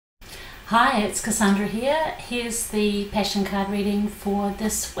Hi, it's Cassandra here. Here's the passion card reading for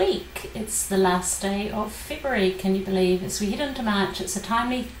this week. It's the last day of February, can you believe? As we head into March, it's a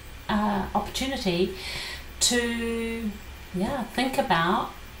timely opportunity to think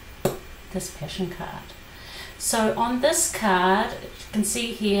about this passion card. So on this card, you can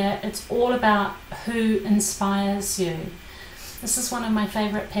see here, it's all about who inspires you. This is one of my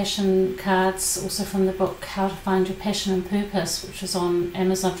favourite passion cards, also from the book How to Find Your Passion and Purpose, which is on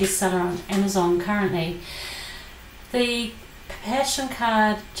Amazon, bestseller on Amazon currently. The passion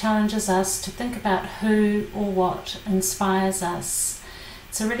card challenges us to think about who or what inspires us.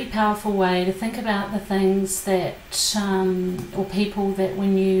 It's a really powerful way to think about the things that, or people that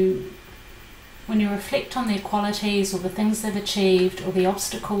when you reflect on their qualities or the things they've achieved or the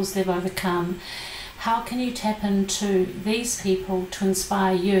obstacles they've overcome, how can you tap into these people to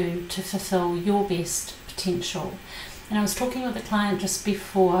inspire you to fulfill your best potential? And I was talking with a client just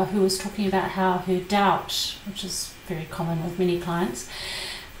before who was talking about how her doubt, which is very common with many clients,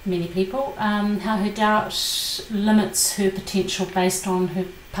 many people, how her doubt limits her potential based on her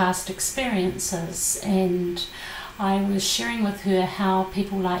past experiences. And I was sharing with her how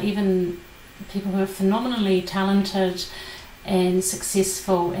people, like even people who are phenomenally talented and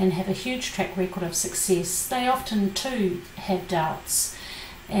successful and have a huge track record of success, they often too have doubts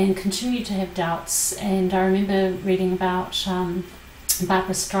and continue to have doubts. And I remember reading about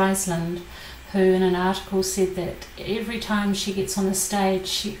Barbra Streisand, who in an article said that every time she gets on the stage,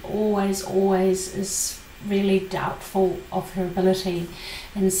 she always is really doubtful of her ability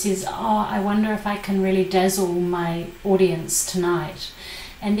and says, "Oh, I wonder if I can really dazzle my audience tonight."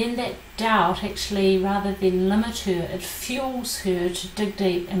 And then that doubt actually, rather than limit her, it fuels her to dig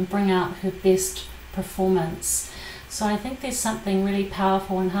deep and bring out her best performance. So I think there's something really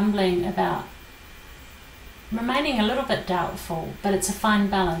powerful and humbling about remaining a little bit doubtful, but it's a fine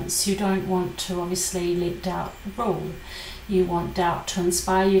balance. You don't want to obviously let doubt rule. You want doubt to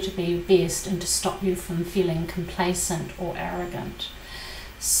inspire you to be your best and to stop you from feeling complacent or arrogant.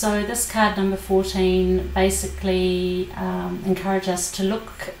 So this card number 14 basically encourages us to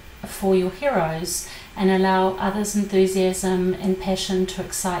look for your heroes and allow others' enthusiasm and passion to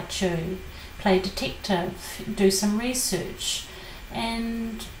excite you. Play detective, do some research,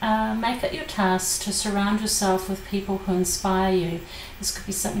 and make it your task to surround yourself with people who inspire you. This could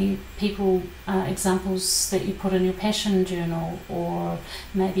be something, examples that you put in your passion journal, or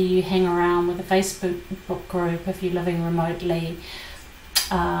maybe you hang around with a Facebook book group if you're living remotely.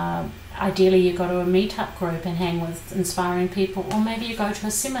 Ideally you go to a meetup group and hang with inspiring people, or maybe you go to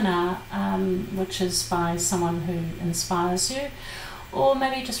a seminar which is by someone who inspires you, or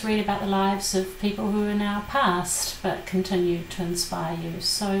maybe just read about the lives of people who are now past but continue to inspire you.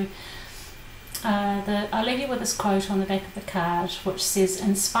 So I'll leave you with this quote on the back of the card, which says,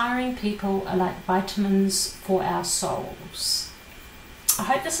 "Inspiring people are like vitamins for our souls." I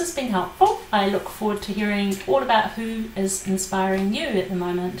hope this has been helpful. I look forward to hearing all about who is inspiring you at the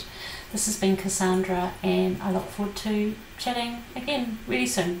moment. This has been Cassandra, and I look forward to chatting again really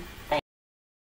soon.